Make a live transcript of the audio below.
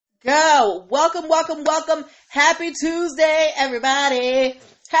Go. Welcome, welcome, welcome. Happy Tuesday, everybody.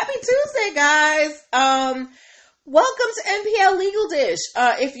 Happy Tuesday, guys. Welcome to NPL Legal Dish.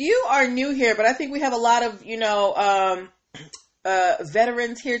 If you are new here, but I think we have a lot of,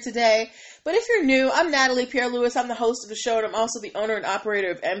 veterans here today. But if you're new, I'm Natalie Pierre-Louis. I'm the host of the show, and I'm also the owner and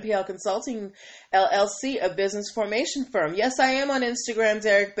operator of NPL Consulting, LLC, a business formation firm. Yes, I am on Instagram,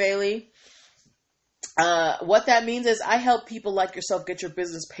 Derek Bailey. What that means is I help people like yourself get your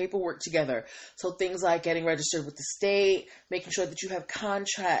business paperwork together. So things like getting registered with the state, making sure that you have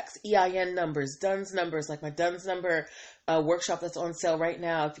contracts, EIN numbers, DUNS numbers, like my DUNS number workshop that's on sale right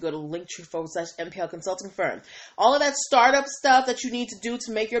now. If you go to linktree/NPL Consulting Firm, all of that startup stuff that you need to do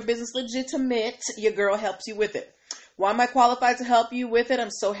to make your business legitimate, your girl helps you with it. Why am I qualified to help you with it? I'm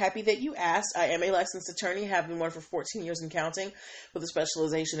so happy that you asked. I am a licensed attorney, have been one for 14 years and counting with a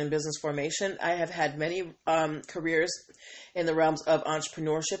specialization in business formation. I have had many careers in the realms of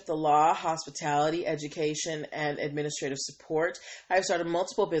entrepreneurship, the law, hospitality, education, and administrative support. I've started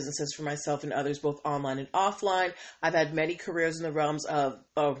multiple businesses for myself and others, both online and offline. I've had many careers in the realms of,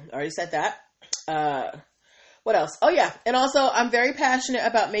 I already said that. What else? Oh, yeah. And also, I'm very passionate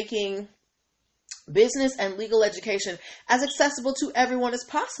about making business and legal education as accessible to everyone as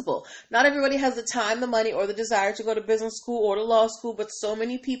possible. Not everybody has the time, the money, or the desire to go to business school or to law school, but so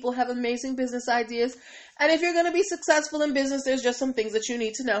many people have amazing business ideas. And if you're going to be successful in business, there's just some things that you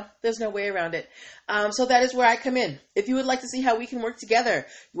need to know. There's no way around it. So that is where I come in. If you would like to see how we can work together,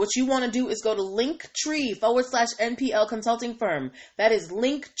 what you want to do is go to Linktree/NPL Consulting Firm. That is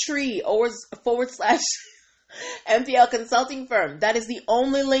Linktree / NPL Consulting Firm. That is the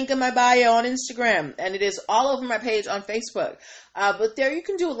only link in my bio on Instagram, and it is all over my page on Facebook. But there you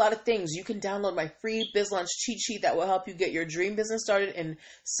can do a lot of things. You can download my free Biz Launch cheat sheet that will help you get your dream business started in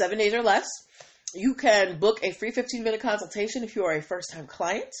 7 days or less. You can book a free 15-minute consultation if you are a first-time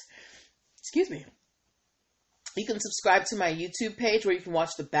client. Excuse me. You can subscribe to my YouTube page where you can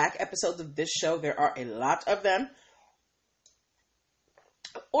watch the back episodes of this show. There are a lot of them.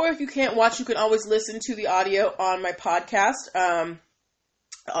 Or if you can't watch, you can always listen to the audio on my podcast. The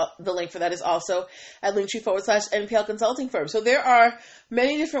link for that is also at Linktree / Consulting Firm. So there are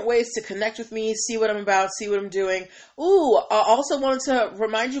many different ways to connect with me, see what I'm about, see what I'm doing. I also wanted to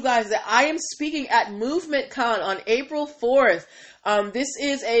remind you guys that I am speaking at Movement Con on April 4th. This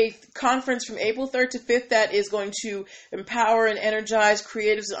is a conference from April 3rd to 5th that is going to empower and energize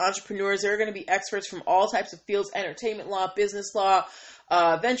creatives and entrepreneurs. There are going to be experts from all types of fields: entertainment law, business law,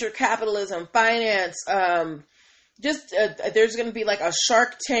 venture capitalism, finance. There's going to be like a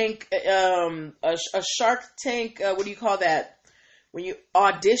Shark Tank, what do you call that? When you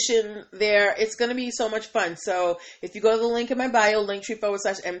audition there, it's going to be so much fun. So if you go to the link in my bio, Linktree /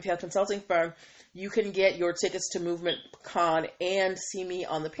 NPL Consulting Firm, you can get your tickets to Movement Con and see me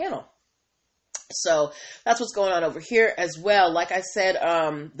on the panel. So that's what's going on over here as well. Like I said,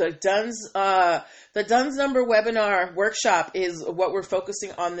 the DUNS number webinar workshop is what we're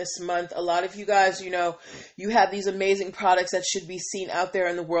focusing on this month. A lot of you guys, you have these amazing products that should be seen out there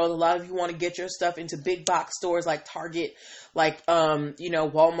in the world. A lot of you want to get your stuff into big box stores like Target, like,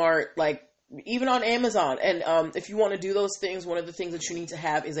 Walmart, like even on Amazon. And if you want to do those things, one of the things that you need to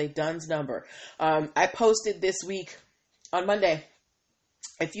have is a DUNS number. I posted this week on Monday.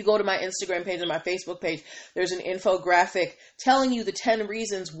 If you go to my Instagram page and my Facebook page, there's an infographic telling you the 10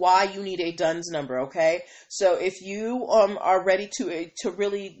 reasons why you need a DUNS number, okay? So if you are ready to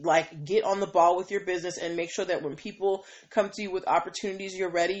really get on the ball with your business and make sure that when people come to you with opportunities, you're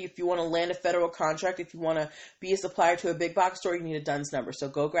ready. If you want to land a federal contract, if you want to be a supplier to a big box store, you need a DUNS number. So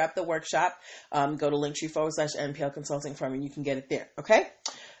go grab the workshop, go to Linktree / NPL Consulting Firm, and you can get it there, okay?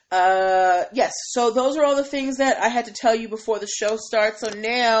 Yes, so those are all the things that I had to tell you before the show starts. So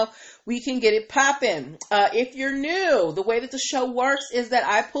now we can get it popping. If you're new, the way that the show works is that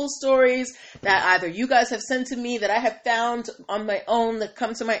I pull stories that either you guys have sent to me, that I have found on my own, that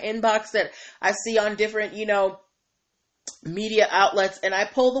come to my inbox, that I see on different, media outlets, and I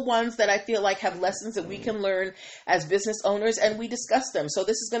pull the ones that I feel like have lessons that we can learn as business owners, and we discuss them. So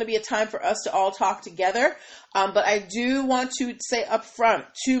this is going to be a time for us to all talk together. But I do want to say up front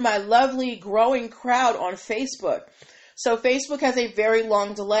to my lovely growing crowd on Facebook. So Facebook has a very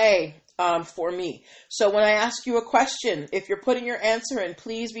long delay for me. So when I ask you a question, if you're putting your answer in,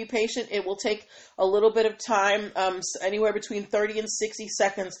 please be patient. It will take a little bit of time, anywhere between 30 and 60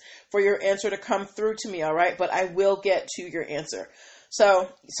 seconds for your answer to come through to me, all right? But I will get to your answer. So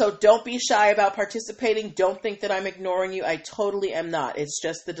don't be shy about participating. Don't think that I'm ignoring you. I totally am not. It's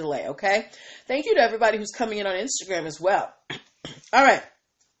just the delay, okay? Thank you to everybody who's coming in on Instagram as well. All right.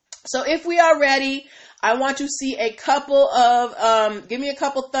 So if we are ready, I want to see a couple of, give me a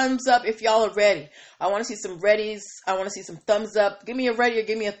couple thumbs up if y'all are ready. I want to see some readies. I want to see some thumbs up. Give me a ready or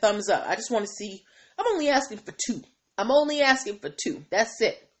give me a thumbs up. I just want to see. I'm only asking for 2. That's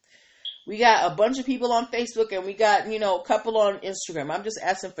it. We got a bunch of people on Facebook and we got, a couple on Instagram. I'm just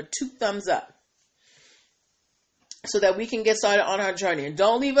asking for 2 thumbs up so that we can get started on our journey. And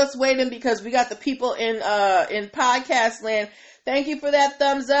don't leave us waiting, because we got the people in podcast land. Thank you for that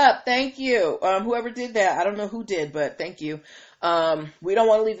thumbs up. Thank you. Whoever did that, I don't know who did, but thank you. We don't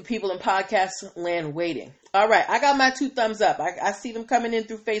want to leave the people in podcast land waiting. All right. I got my 2 thumbs up. I see them coming in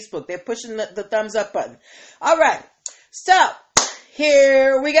through Facebook. They're pushing the thumbs up button. All right. So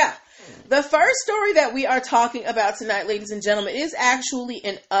here we go. The first story that we are talking about tonight, ladies and gentlemen, is actually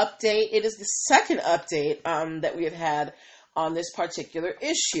an update. It is the second update that we have had on this particular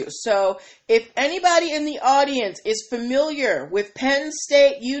issue. So if anybody in the audience is familiar with Penn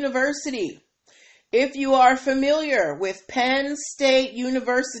State University, if you are familiar with Penn State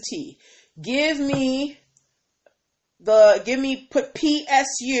University, put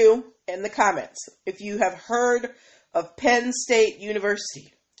PSU in the comments if you have heard of Penn State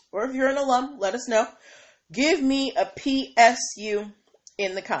University. Or if you're an alum, let us know. Give me a PSU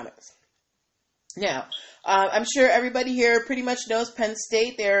in the comments. Now, I'm sure everybody here pretty much knows Penn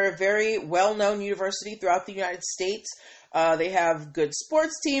State. They're a very well-known university throughout the United States. They have good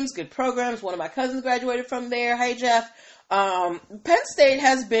sports teams, good programs. One of my cousins graduated from there. Hey, Jeff. Penn State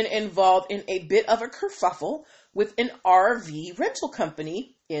has been involved in a bit of a kerfuffle with an RV rental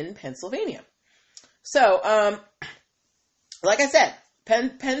company in Pennsylvania. So, like I said,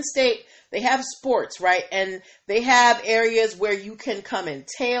 Penn State, they have sports, right? And they have areas where you can come and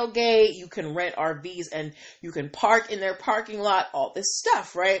tailgate, you can rent RVs, and you can park in their parking lot, all this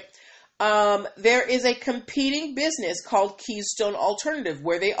stuff, right? There is a competing business called Keystone Alternative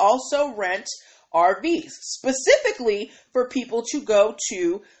where they also rent RVs, specifically for people to go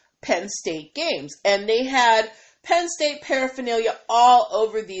to Penn State games. And they had Penn State paraphernalia all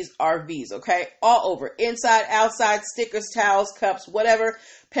over these RVs, okay? All over. Inside, outside, stickers, towels, cups, whatever.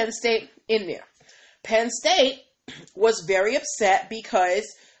 Penn State in there. Penn State was very upset because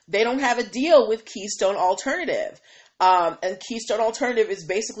they don't have a deal with Keystone Alternative. And Keystone Alternative is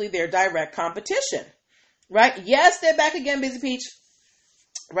basically their direct competition, right? Yes, they're back again, Busy Peach,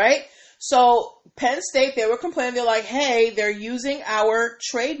 right? So Penn State, they were complaining. They're like, hey, they're using our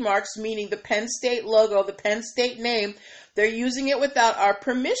trademarks, meaning the Penn State logo, the Penn State name. They're using it without our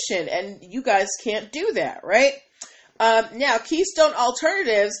permission, and you guys can't do that, right? Now, Keystone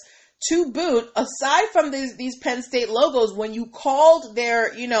Alternatives, to boot, aside from these Penn State logos, when you called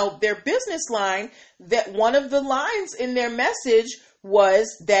their business line, that one of the lines in their message was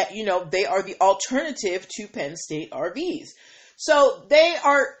that, they are the alternative to Penn State RVs. So they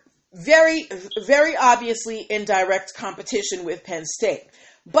are very, very obviously in direct competition with Penn State.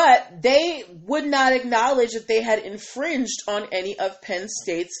 But they would not acknowledge that they had infringed on any of Penn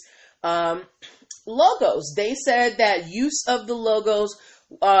State's logos. They said that use of the logos,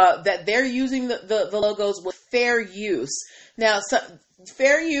 that they're using the logos with fair use. Now,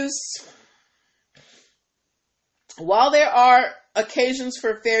 fair use, while there are occasions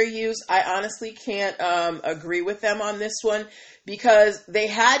for fair use, I honestly can't agree with them on this one, because they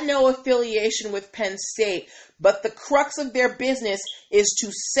had no affiliation with Penn State, but the crux of their business is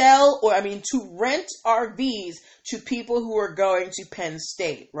to rent RVs to people who are going to Penn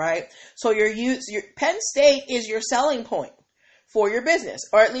State, right? So your Penn State is your selling point for your business,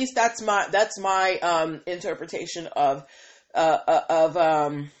 or at least that's my interpretation of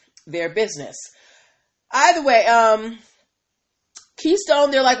their business. Either way, Keystone,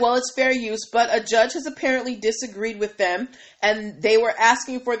 they're like, well, it's fair use, but a judge has apparently disagreed with them, and they were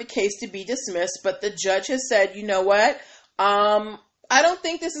asking for the case to be dismissed, but the judge has said, you know what, I don't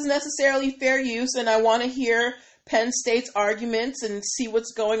think this is necessarily fair use, and I want to hear Penn State's arguments and see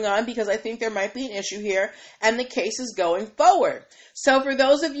what's going on, because I think there might be an issue here, and the case is going forward. So for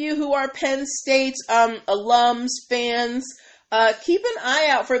those of you who are Penn State's alums, fans, keep an eye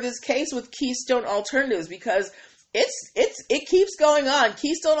out for this case with Keystone Alternatives, because it keeps going on.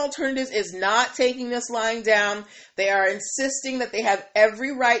 Keystone Alternatives is not taking this lying down. They are insisting that they have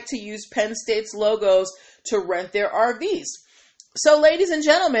every right to use Penn State's logos to rent their RVs. So, ladies and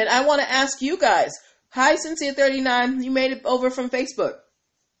gentlemen, I want to ask you guys. Hi, Cynthia39. You made it over from Facebook.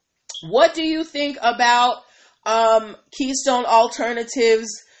 What do you think about Keystone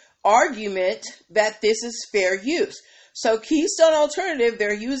Alternatives' argument that this is fair use? So Keystone Alternative,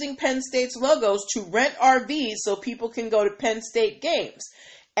 they're using Penn State's logos to rent RVs so people can go to Penn State games.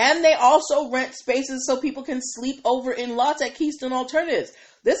 And they also rent spaces so people can sleep over in lots at Keystone Alternatives.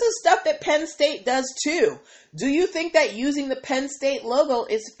 This is stuff that Penn State does too. Do you think that using the Penn State logo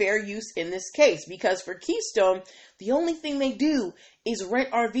is fair use in this case? Because for Keystone, the only thing they do is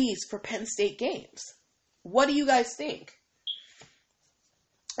rent RVs for Penn State games. What do you guys think?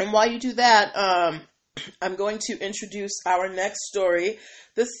 And while you do that, I'm going to introduce our next story.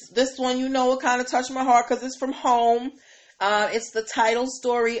 This one, you know, will kind of touch my heart because it's from home. It's the title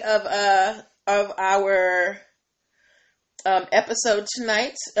story of our episode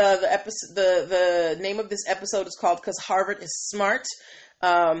tonight. The name of this episode is called "'Cause Harvard is Smart."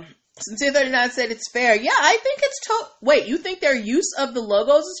 Sincere 39 said it's fair. Yeah, I think it's wait, you think their use of the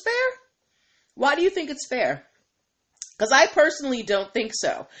logos is fair? Why do you think it's fair? Because I personally don't think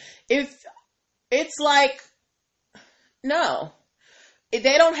so. If it's like, no, if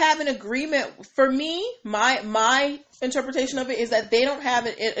they don't have an agreement. For me, my interpretation of it is that they don't have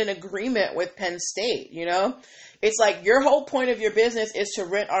an agreement with Penn State, you know? It's like your whole point of your business is to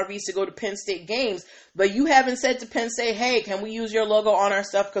rent RVs to go to Penn State games, but you haven't said to Penn State, hey, can we use your logo on our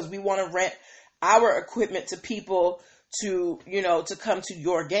stuff because we want to rent our equipment to people to, you know, to come to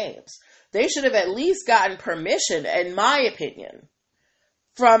your games. They should have at least gotten permission, in my opinion,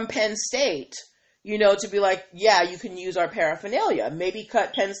 from Penn State, you know, to be like, yeah, you can use our paraphernalia. Maybe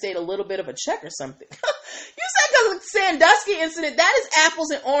cut Penn State a little bit of a check or something. You said because of the Sandusky incident. That is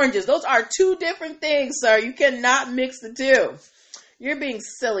apples and oranges. Those are two different things, sir. You cannot mix the two. You're being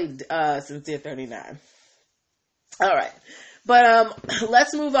silly, Sincere 39. All right. But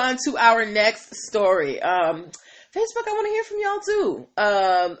let's move on to our next story. Facebook, I want to hear from y'all too.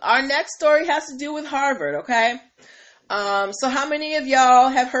 Our next story has to do with Harvard, okay? So how many of y'all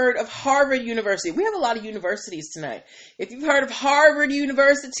have heard of Harvard University? We have a lot of universities tonight. If you've heard of Harvard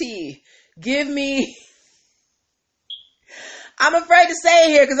University, give me... I'm afraid to say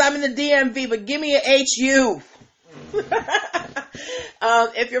it here because I'm in the DMV, but give me an HU.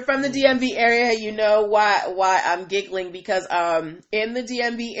 If you're from the DMV area, you know why I'm giggling, because in the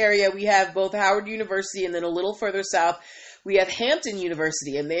DMV area we have both Howard University and then a little further south we have Hampton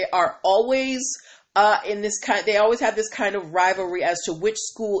University, and they are always they always have this kind of rivalry as to which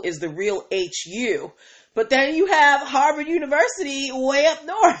school is the real HU. But then you have Harvard University way up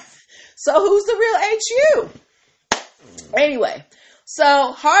north. So who's the real HU? Anyway,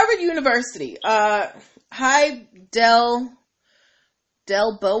 so Harvard University, hi Del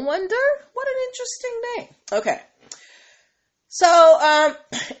Bowender? What an interesting name. Okay. So, at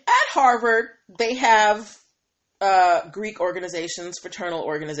Harvard, they have, Greek organizations, fraternal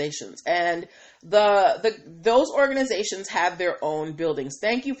organizations, and those organizations have their own buildings.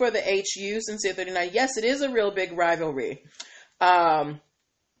 Thank you for the HU, Sincere 39. Yes, it is a real big rivalry.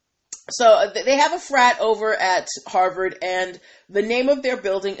 So they have a frat over at Harvard, and the name of their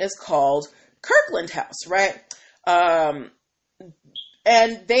building is called Kirkland House, right?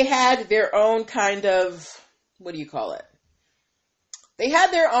 And they had their own kind of, what do you call it? They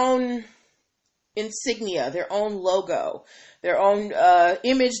had their own insignia, their own logo, their own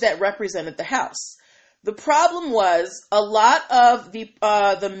image that represented the house. The problem was a lot of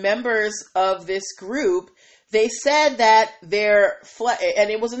the members of this group, they said that their flag, and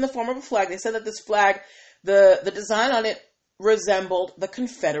it was in the form of a flag, they said that this flag, the design on it resembled the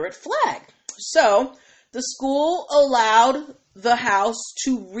Confederate flag. So the school allowed the house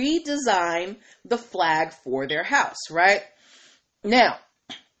to redesign the flag for their house, right? Now,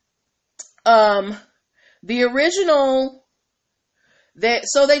 the original,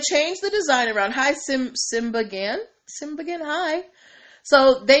 so they changed the design around. Hi, Simbagan, hi.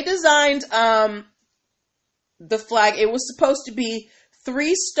 So they designed, the flag. It was supposed to be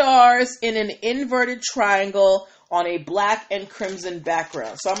 3 stars in an inverted triangle on a black and crimson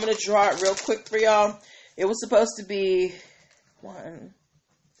background. So I'm going to draw it real quick for y'all. It was supposed to be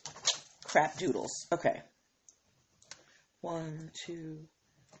crap doodles. Okay. 1, 2,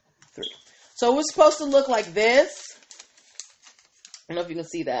 3. So it was supposed to look like this. I don't know if you can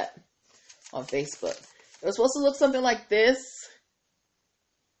see that on Facebook. It was supposed to look something like this.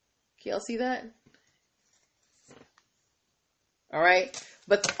 Can y'all see that? All right,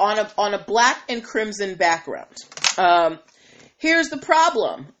 but on a black and crimson background. Here's the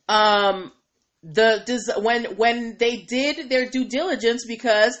problem. When they did their due diligence,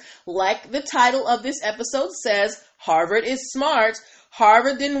 because like the title of this episode says, Harvard is smart.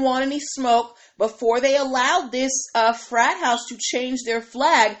 Harvard didn't want any smoke. Before they allowed this frat house to change their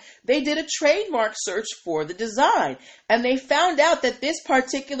flag, they did a trademark search for the design, and they found out that this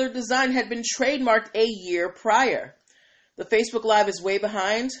particular design had been trademarked a year prior. The Facebook Live is way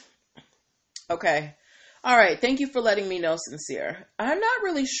behind. Okay. All right. Thank you for letting me know, Sincere. I'm not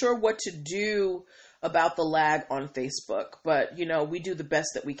really sure what to do about the lag on Facebook. But, we do the best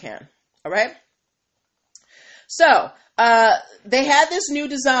that we can. All right? So, they had this new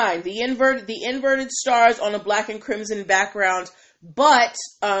design, the inverted stars on a black and crimson background, but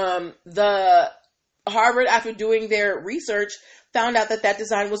the Harvard, after doing their research, found out that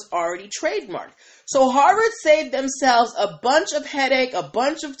design was already trademarked. So Harvard saved themselves a bunch of headache, a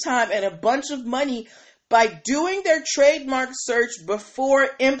bunch of time, and a bunch of money by doing their trademark search before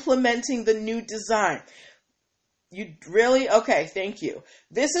implementing the new design. You really? Okay, thank you.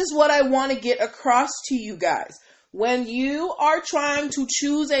 This is what I want to get across to you guys. When you are trying to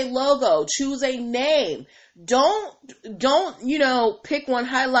choose a logo, choose a name, don't pick one.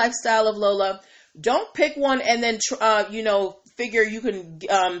 High Lifestyle of Lola. Don't pick one and then, figure you can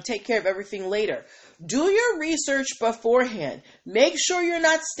take care of everything later. Do your research beforehand. Make sure you're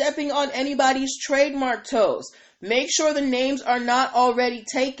not stepping on anybody's trademark toes. Make sure the names are not already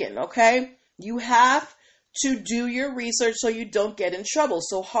taken, okay? You have to do your research so you don't get in trouble.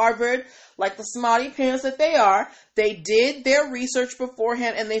 So Harvard, like the smarty pants that they are, they did their research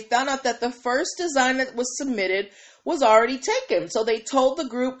beforehand and they found out that the first design that was submitted was already taken. So they told the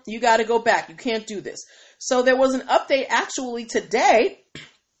group, you got to go back. You can't do this. So there was an update actually today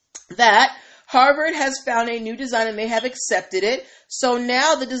that Harvard has found a new design and they have accepted it. So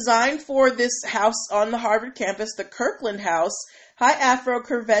now the design for this house on the Harvard campus, the Kirkland House, hi Afro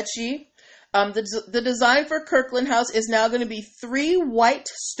Curvecci, the design for Kirkland House is now going to be 3 white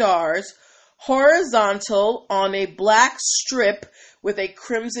stars horizontal on a black strip with a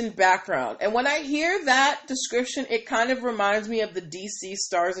crimson background. And when I hear that description, it kind of reminds me of the DC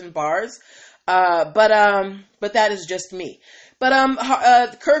Stars and Bars. But that is just me.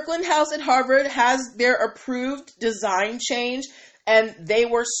 But Kirkland House at Harvard has their approved design change, and they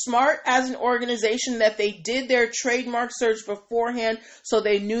were smart as an organization that they did their trademark search beforehand, so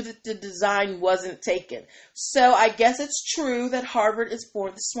they knew that the design wasn't taken. So I guess it's true that Harvard is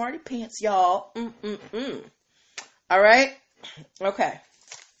for the smarty pants, y'all. All right? Okay.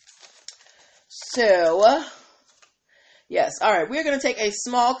 So, yes. All right. We're going to take a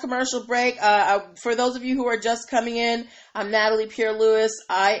small commercial break. For those of you who are just coming in, I'm Natalie Pierre-Lewis.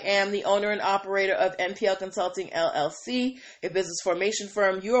 I am the owner and operator of NPL Consulting, LLC, a business formation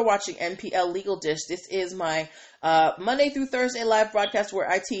firm. You are watching NPL Legal Dish. This is my Monday through Thursday live broadcast where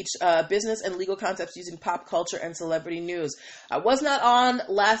I teach business and legal concepts using pop culture and celebrity news. I was not on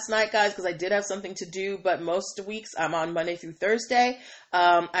last night, guys, because I did have something to do, but most weeks I'm on Monday through Thursday.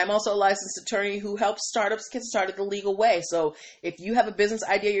 I'm also a licensed attorney who helps startups get started the legal way. So if you have a business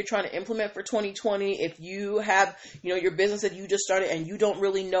idea you're trying to implement for 2020, if you have, your business that you just started and you don't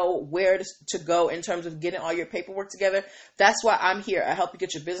really know where to go in terms of getting all your paperwork together, that's why I'm here. I help you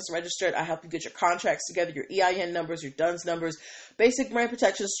get your business registered. I help you get your contracts together, your EIN numbers, your DUNS numbers, basic brand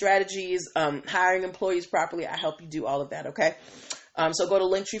protection strategies, hiring employees properly. I help you do all of that, okay? So go to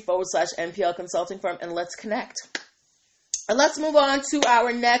Linktree/NPL Consulting Firm and let's connect. And let's move on to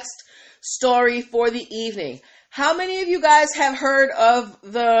our next story for the evening. How many of you guys have heard of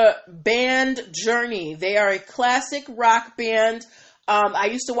the band Journey? They are a classic rock band. I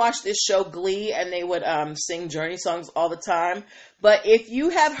used to watch this show Glee, and they would sing Journey songs all the time. But if you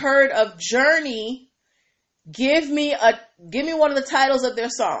have heard of Journey, give me one of the titles of their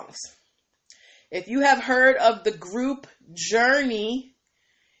songs. If you have heard of the group Journey,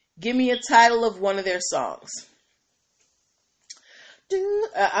 give me a title of one of their songs.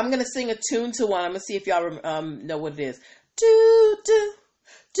 I'm going to sing a tune to one. I'm going to see if y'all know what it is. Do, do,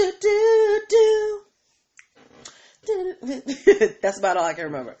 do, do, do. That's about all I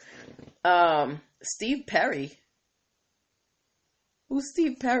can remember. Steve Perry. Who's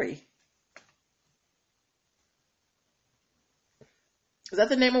Steve Perry? Is that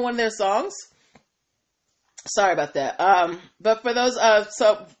the name of one of their songs? Sorry about that. But for those,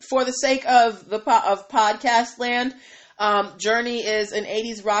 so for the sake of podcast land, Journey is an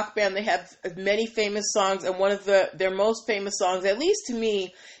 80s rock band. They have many famous songs, and one of their most famous songs, at least to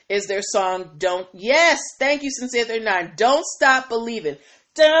me, is their song thank you, Sincere 39, Don't Stop Believing.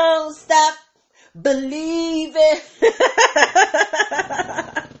 Don't stop believing.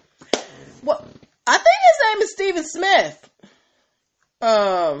 Well, I think his name is Steven Smith.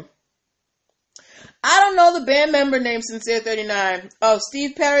 I don't know the band member named Sincere 39. Oh,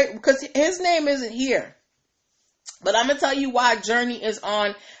 Steve Perry, because his name isn't here. But I'm going to tell you why Journey is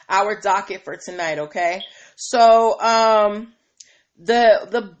on our docket for tonight, okay? So, the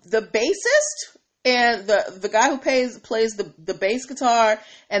bassist and the guy who plays the bass guitar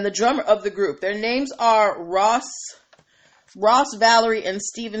and the drummer of the group, their names are Ross Valerie and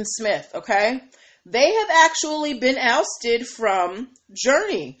Steven Smith, okay? they have actually been ousted from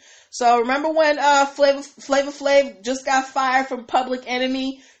Journey. So remember when Flavor Flav just got fired from Public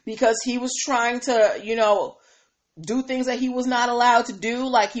Enemy because he was trying to, do things that he was not allowed to do?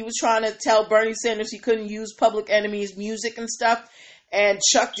 Like he was trying to tell Bernie Sanders he couldn't use Public Enemy's music and stuff. And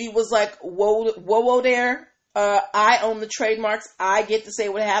Chuck D was like, whoa there. I own the trademarks. I get to say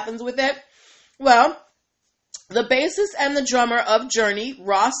what happens with it. Well, the bassist and the drummer of Journey,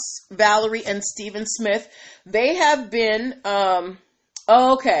 Ross Valerie and Stephen Smith, they have been, they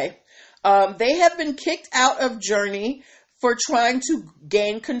have been kicked out of Journey for trying to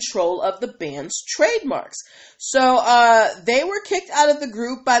gain control of the band's trademarks. So they were kicked out of the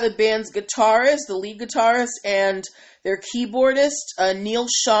group by the band's guitarist, the lead guitarist, and their keyboardist, Neil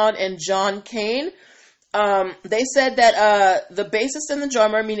Sean and John Kane. They said that the bassist and the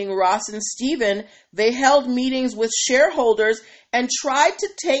drummer, meaning Ross and Steven, they held meetings with shareholders and tried to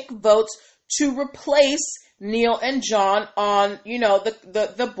take votes to replace Neil and John on,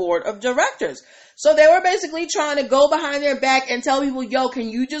 the board of directors. So they were basically trying to go behind their back and tell people, yo, can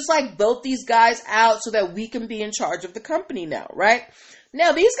you just vote these guys out so that we can be in charge of the company now, right?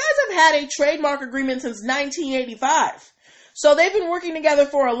 Now, these guys have had a trademark agreement since 1985. So they've been working together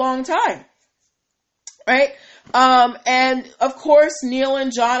for a long time, right? And of course, Neil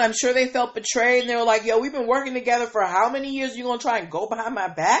and John, I'm sure they felt betrayed and they were like, yo, we've been working together for how many years? You gonna try and go behind my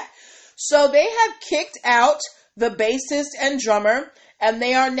back? So they have kicked out the bassist and drummer, and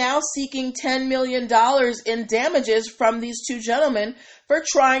they are now seeking $10 million in damages from these two gentlemen for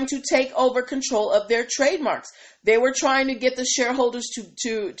trying to take over control of their trademarks. They were trying to get the shareholders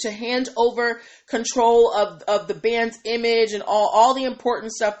to hand over control of the band's image and all the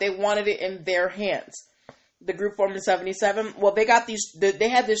important stuff. They wanted it in their hands. The group formed in 1977. Well, they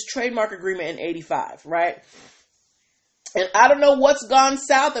had this trademark agreement in 1985, right? And I don't know what's gone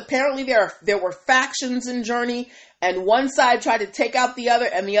south. Apparently there were factions in Journey, and one side tried to take out the other,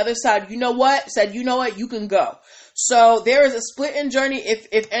 and the other side, said, you can go. So there is a split in Journey.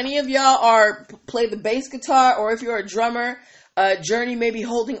 If any of y'all play the bass guitar, or if you're a drummer, Journey may be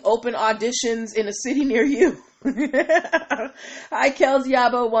holding open auditions in a city near you. Hi, Kels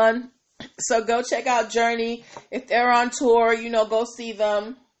Yabo 1. So go check out Journey. If they're on tour, go see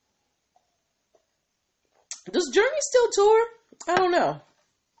them. Does Journey still tour? I don't know.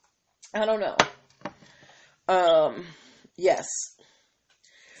 Yes.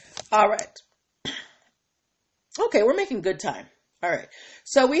 All right. Okay, we're making good time. All right.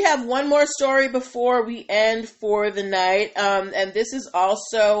 So we have one more story before we end for the night. And this is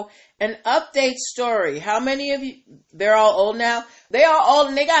also an update story. How many of you, they're all old now? They are old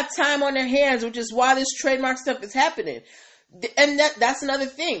and they got time on their hands, which is why this trademark stuff is happening. And that's another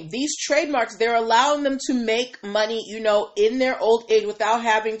thing. These trademarks, they're allowing them to make money, in their old age without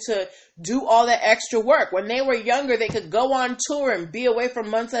having to do all that extra work. When they were younger, they could go on tour and be away for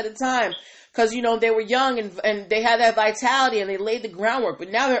months at a time because, they were young and they had that vitality and they laid the groundwork. But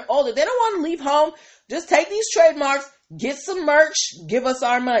now they're older. They don't want to leave home. Just take these trademarks, get some merch, give us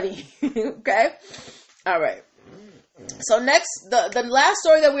our money. Okay? All right. So next, the last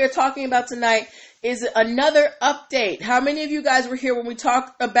story that we are talking about tonight is another update. How many of you guys were here when we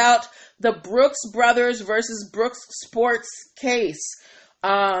talked about the Brooks Brothers versus Brooks Sports case?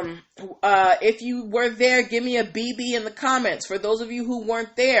 If you were there, give me a BB in the comments. For those of you who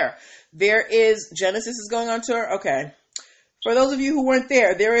weren't there, Genesis is going on tour? Okay. For those of you who weren't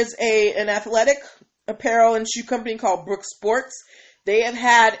there is an athletic apparel and shoe company called Brooks Sports. They have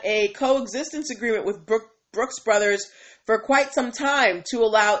had a coexistence agreement with Brooks Brothers for quite some time to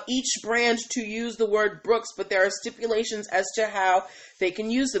allow each brand to use the word Brooks, but there are stipulations as to how they can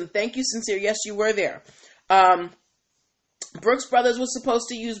use them. Thank you, Sincere. Yes, you were there. Brooks Brothers was supposed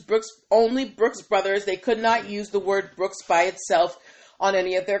to use only Brooks Brothers. They could not use the word Brooks by itself on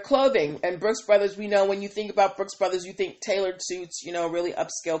any of their clothing. And Brooks Brothers, we know when you think about Brooks Brothers, you think tailored suits, really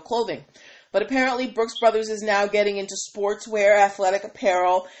upscale clothing. But apparently Brooks Brothers is now getting into sportswear, athletic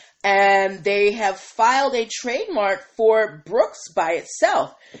apparel, and they have filed a trademark for Brooks by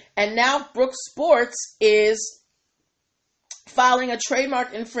itself. And now Brooks Sports is filing a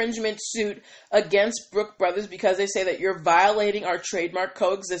trademark infringement suit against Brooks Brothers because they say that you're violating our trademark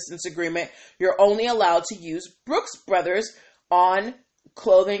coexistence agreement. You're only allowed to use Brooks Brothers on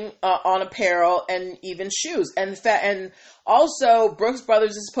clothing, on apparel, and even shoes. And also Brooks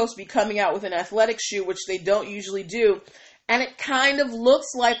Brothers is supposed to be coming out with an athletic shoe, which they don't usually do. And it kind of looks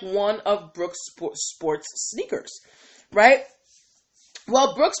like one of Brooks Sports sneakers, right?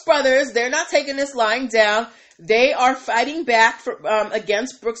 Well, Brooks Brothers, they're not taking this lying down. They are fighting back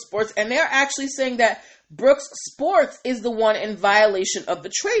against Brooks Sports, and they're actually saying that Brooks Sports is the one in violation of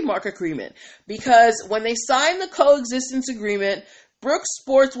the trademark agreement, because when they signed the coexistence agreement, Brooks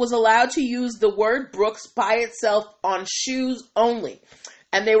Sports was allowed to use the word Brooks by itself on shoes only.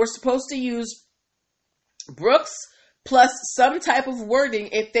 And they were supposed to use Brooks plus some type of wording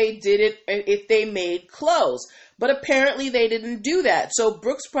if they made clothes. But apparently they didn't do that. So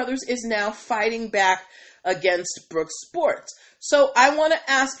Brooks Brothers is now fighting back against Brooks Sports. So I want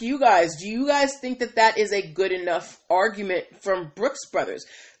to ask you guys, do you guys think that that is a good enough argument from Brooks Brothers?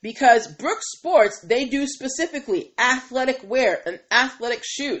 Because Brooks Sports, they do specifically athletic wear and athletic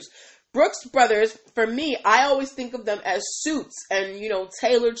shoes. Brooks Brothers, for me, I always think of them as suits and,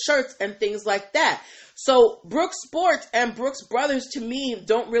 tailored shirts and things like that. So Brooks Sports and Brooks Brothers, to me,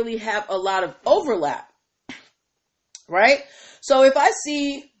 don't really have a lot of overlap, right? So if I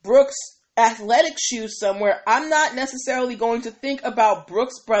see Brooks athletic shoes somewhere, I'm not necessarily going to think about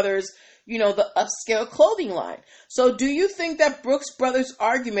Brooks Brothers, the upscale clothing line. So do you think that Brooks Brothers'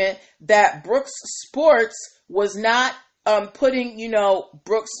 argument that Brooks Sports was not putting,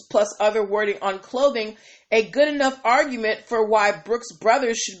 Brooks plus other wording on clothing, a good enough argument for why Brooks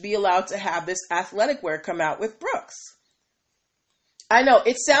Brothers should be allowed to have this athletic wear come out with Brooks? I know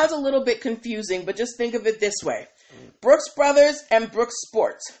it sounds a little bit confusing, but just think of it this way. Brooks Brothers and Brooks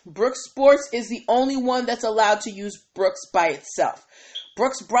Sports. Brooks Sports is the only one that's allowed to use Brooks by itself.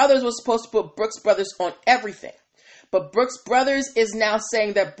 Brooks Brothers was supposed to put Brooks Brothers on everything. But Brooks Brothers is now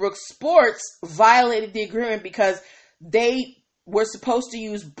saying that Brooks Sports violated the agreement because they were supposed to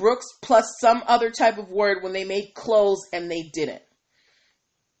use Brooks plus some other type of word when they made clothes, and they didn't.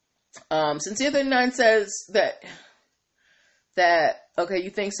 Sincere39 says that okay, you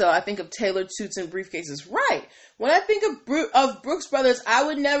think so? I think of tailored suits and briefcases. Right. When I think of Brooks Brothers, I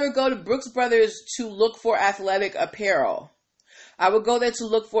would never go to Brooks Brothers to look for athletic apparel. I would go there to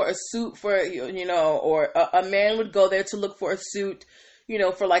look for a suit for, or a man would go there to look for a suit,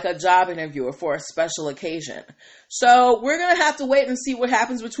 for like a job interview or for a special occasion. So we're going to have to wait and see what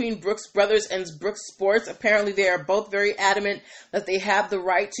happens between Brooks Brothers and Brooks Sports. Apparently they are both very adamant that they have the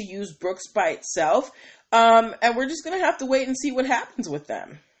right to use Brooks by itself. And we're just going to have to wait and see what happens with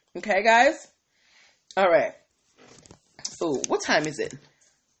them. Okay, guys? All right. Oh, what time is it?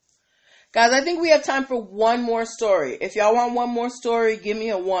 Guys, I think we have time for one more story. If y'all want one more story, give me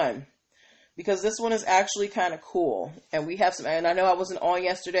a 1. Because this one is actually kind of cool. And we have some, and I know I wasn't on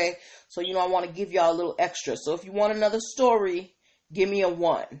yesterday, so I want to give y'all a little extra. So if you want another story, give me a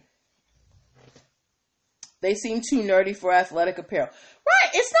 1. They seem too nerdy for athletic apparel.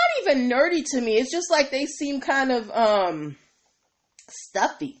 Right, it's not even nerdy to me. It's just like they seem kind of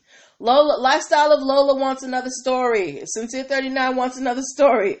stuffy. Lifestyle of Lola wants another story. Sincere39 wants another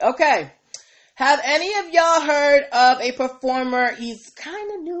story. Okay. Have any of y'all heard of a performer? He's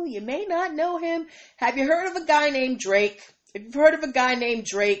kind of new. You may not know him. Have you heard of a guy named Drake? If you've heard of a guy named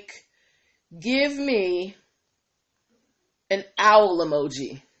Drake, give me an owl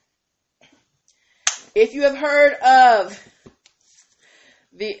emoji. If you have heard of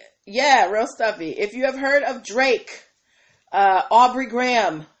real stuffy. If you have heard of Drake, Aubrey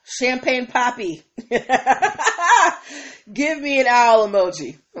Graham, Champagne Poppy, give me an owl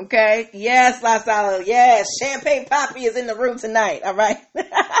emoji. Okay? Yes, lifestyle. Yes, Champagne Poppy is in the room tonight. All right?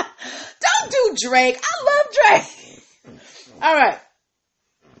 Don't do Drake. I love Drake. All right.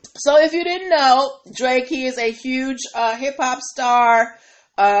 So if you didn't know, Drake, he is a huge hip hop star.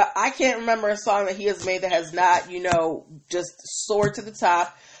 I can't remember a song that he has made that has not, just soared to the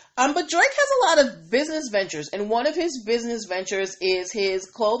top. But Drake has a lot of business ventures, and one of his business ventures is his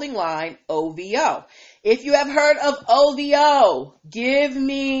clothing line, OVO. If you have heard of OVO, give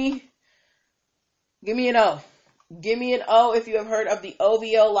me an O. Give me an O if you have heard of the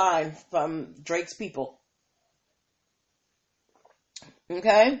OVO line from Drake's people.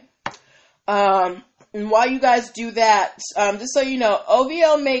 Okay? And while you guys do that, just so you know,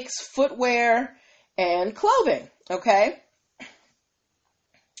 OVO makes footwear and clothing. Okay?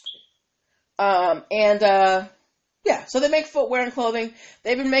 So they make footwear and clothing.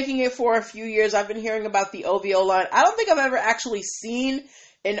 They've been making it for a few years. I've been hearing about the OVO line. I don't think I've ever actually seen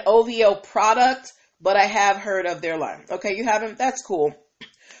an OVO product, but I have heard of their line. Okay, you haven't? That's cool.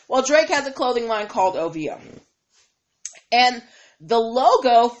 Well, Drake has a clothing line called OVO. And the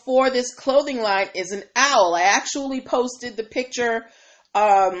logo for this clothing line is an owl. I actually posted the picture,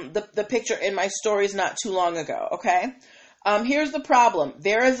 the picture in my stories not too long ago. Okay. Here's the problem.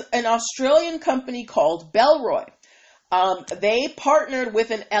 There is an Australian company called Bellroy. They partnered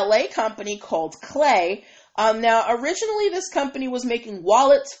with an LA company called Clay. Now, originally this company was making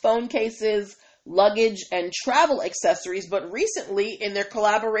wallets, phone cases, luggage, and travel accessories, but recently in their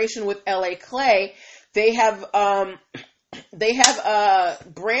collaboration with LA Clay, They have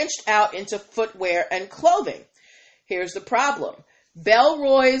branched out into footwear and clothing. Here's the problem.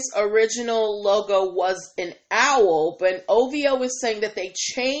 Bellroy's original logo was an owl, but OVO is saying that they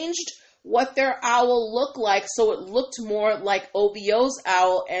changed what their owl looked like so it looked more like OVO's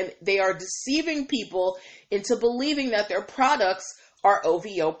owl, and they are deceiving people into believing that their products are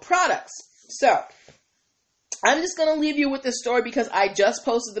OVO products. So, I'm just going to leave you with this story because I just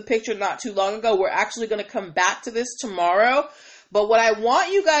posted the picture not too long ago. We're actually going to come back to this tomorrow. But what I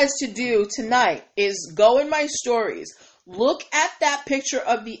want you guys to do tonight is go in my stories. Look at that picture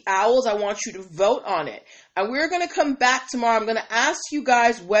of the owls. I want you to vote on it. And we're going to come back tomorrow. I'm going to ask you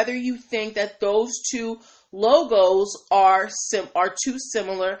guys whether you think that those two logos are too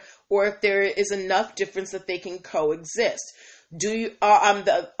similar, or if there is enough difference that they can coexist. The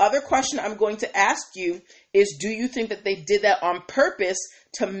other question I'm going to ask you is, do you think that they did that on purpose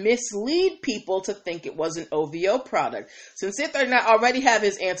to mislead people to think it was an OVO product? Since Siddharth already have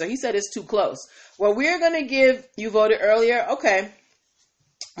his answer. He said it's too close. Well, we're going to give, you voted earlier? Okay.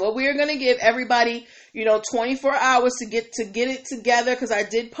 Well, we're going to give everybody, 24 hours to get it together, because I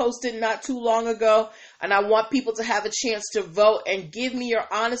did post it not too long ago, and I want people to have a chance to vote and give me your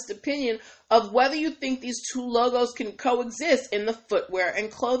honest opinion of whether you think these two logos can coexist in the footwear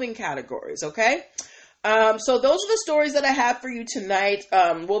and clothing categories, okay? So those are the stories that I have for you tonight.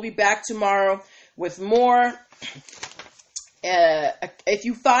 We'll be back tomorrow with more. If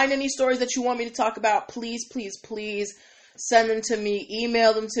you find any stories that you want me to talk about, please, please, please send them to me,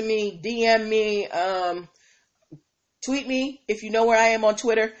 email them to me, DM me, tweet me if you know where I am on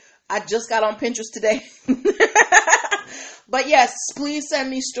Twitter. I just got on Pinterest today. But yes, please send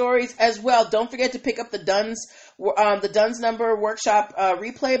me stories as well. Don't forget to pick up the Duns Number Workshop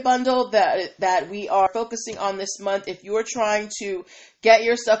replay bundle that we are focusing on this month. If you are trying to get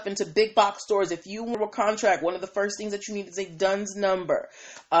your stuff into big box stores, if you want a contract, one of the first things that you need is a Duns number.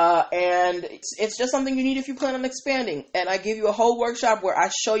 And it's just something you need if you plan on expanding. And I give you a whole workshop where I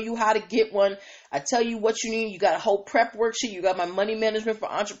show you how to get one. I tell you what you need. You got a whole prep worksheet. You got my Money Management for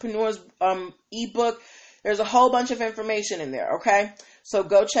Entrepreneurs ebook. There's a whole bunch of information in there, okay? So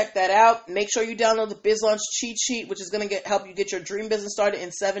go check that out. Make sure you download the Biz Launch cheat sheet, which is going to help you get your dream business started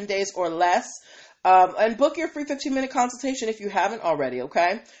in 7 days or less. And book your free 15-minute consultation if you haven't already,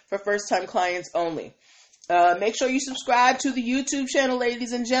 okay? For first-time clients only. Make sure you subscribe to the YouTube channel,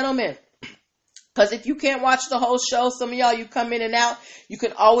 ladies and gentlemen. Because if you can't watch the whole show, some of y'all, you come in and out, you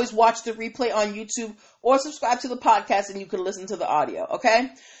can always watch the replay on YouTube or subscribe to the podcast and you can listen to the audio, okay?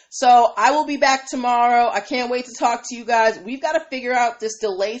 So I will be back tomorrow. I can't wait to talk to you guys. We've got to figure out this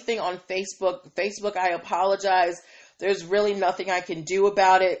delay thing on Facebook. Facebook, I apologize. There's really nothing I can do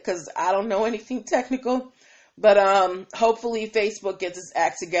about it because I don't know anything technical. But hopefully Facebook gets its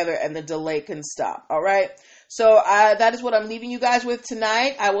act together and the delay can stop, all right? So that is what I'm leaving you guys with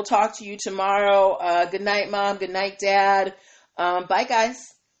tonight. I will talk to you tomorrow. Good night, Mom. Good night, Dad. Bye, guys.